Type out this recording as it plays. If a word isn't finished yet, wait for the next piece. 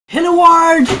Hello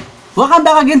world! Welcome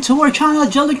back again to our channel,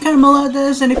 Johlo,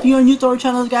 and if you are new to our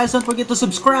channel guys, don't forget to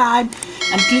subscribe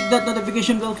and click that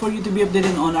notification bell for you to be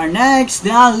updated on our next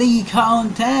daily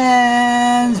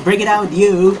contents. Break it out with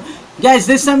you. Guys,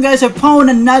 this time guys, I found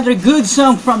another good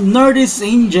song from Northeast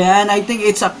India, and I think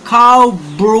it's a cow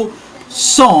BRU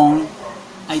song.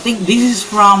 I think this is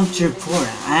from Tripura.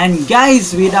 And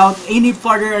guys, without any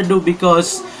further ado,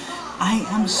 because I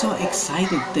am so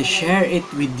excited to share it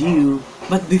with you.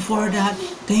 But before that,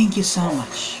 thank you so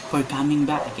much for coming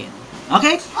back again.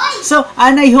 Okay? So,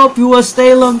 and I hope you will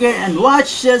stay longer and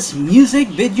watch this music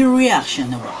video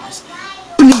reaction of ours.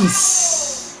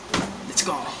 Please! Let's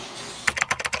go!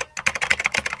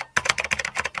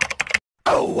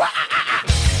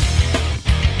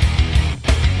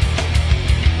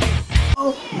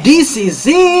 This is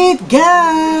it,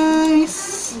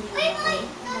 guys!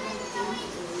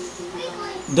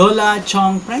 Dola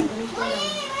Chongpreng.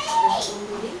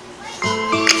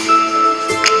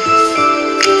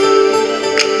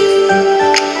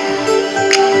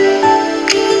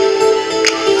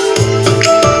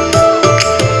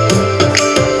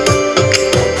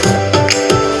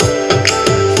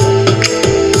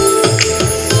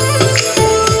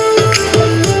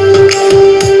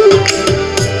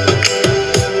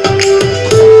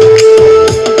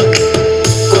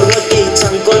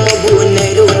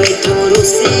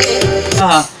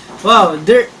 Wow,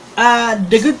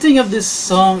 the good thing of this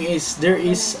song is there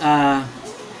is a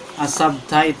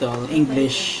subtitle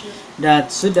English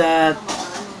so that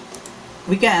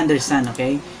we can understand,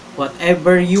 okay?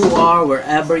 Whatever you are,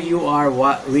 wherever you are,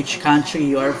 which country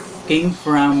you are came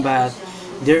from, but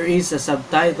there is a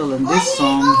subtitle in this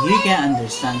song, you can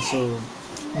understand. So,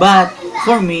 but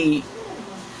for me,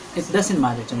 it doesn't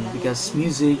matter to me because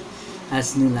music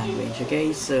has new language,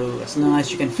 okay? So as long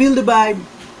as you can feel the vibe,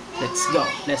 let's go,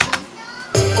 listen.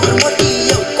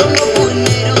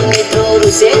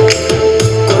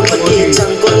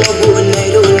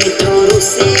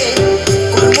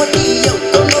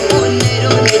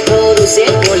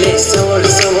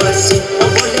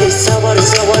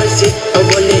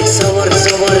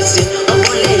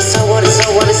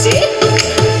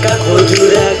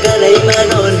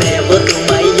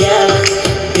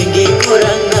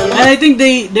 And I think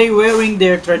they wearing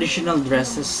their traditional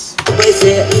dresses.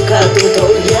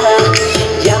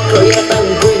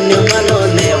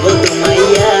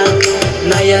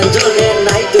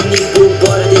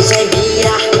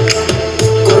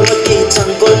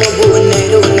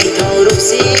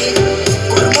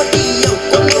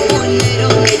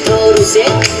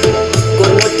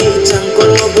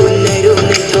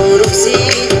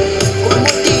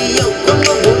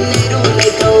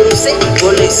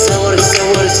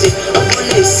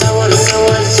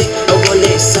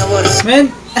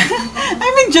 Man,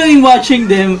 I'm enjoying watching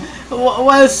them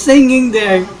while singing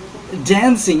their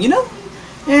dancing, you know?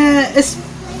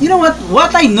 You know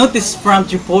what I noticed from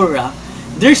Tripura,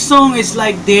 their song is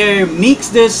like they mix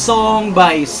their song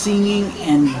by singing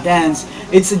and dance.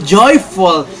 It's a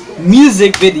joyful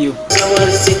music video.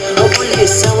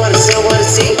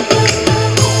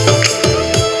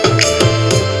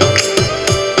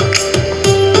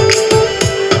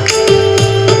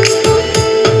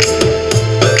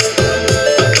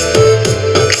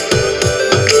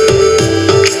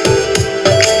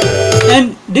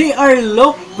 And they are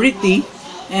look pretty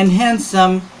and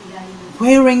handsome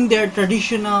wearing their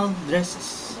traditional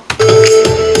dresses.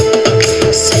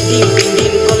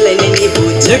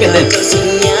 Look at them.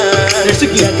 They're so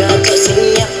cute.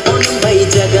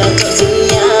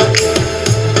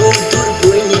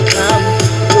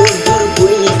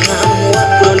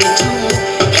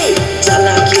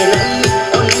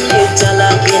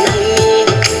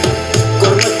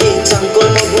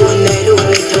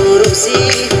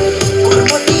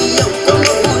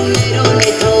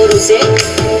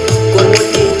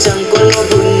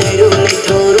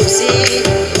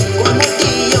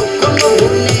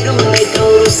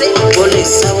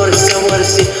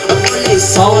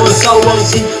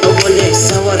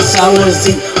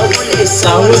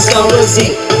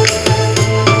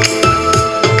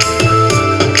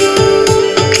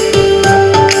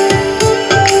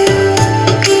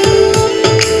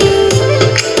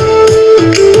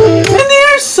 And they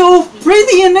are so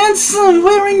pretty and handsome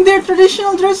wearing their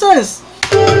traditional dresses.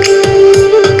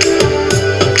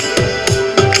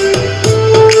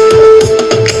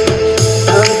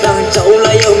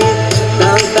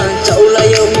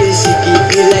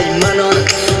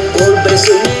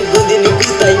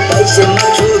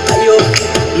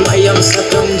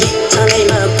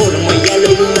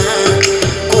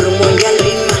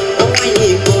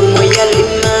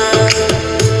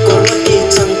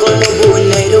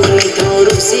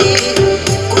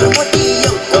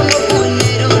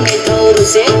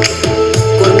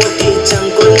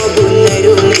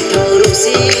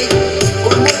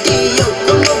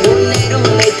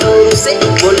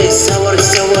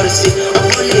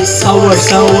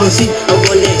 see.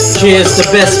 Cheers, the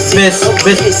best.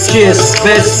 Cheers,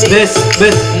 best.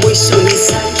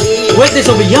 With this,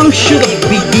 a young should have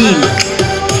begin.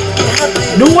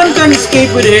 No one can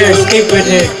escape with her.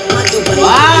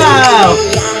 Wow.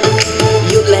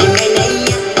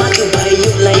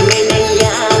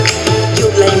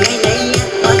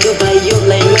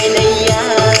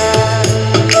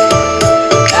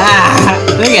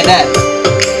 Look at that.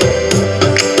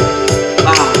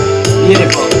 Wow,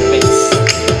 beautiful face.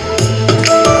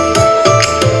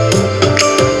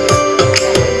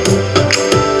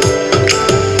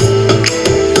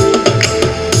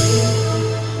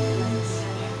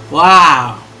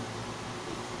 Wow.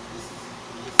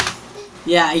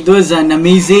 Yeah, it was an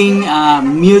amazing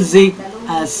music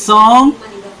song.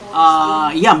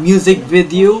 Yeah, music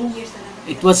video.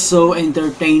 It was so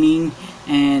entertaining.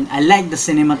 And I like the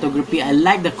cinematography, I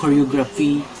like the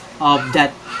choreography of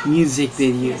that music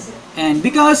video. And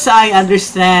because I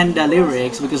understand the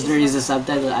lyrics, because there is a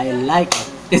subtitle, I like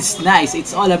it. It's nice.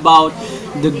 It's all about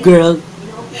the girl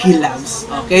he loves.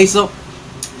 Okay, so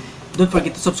don't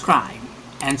forget to subscribe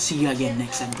and see you again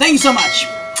next time. Thank you so much.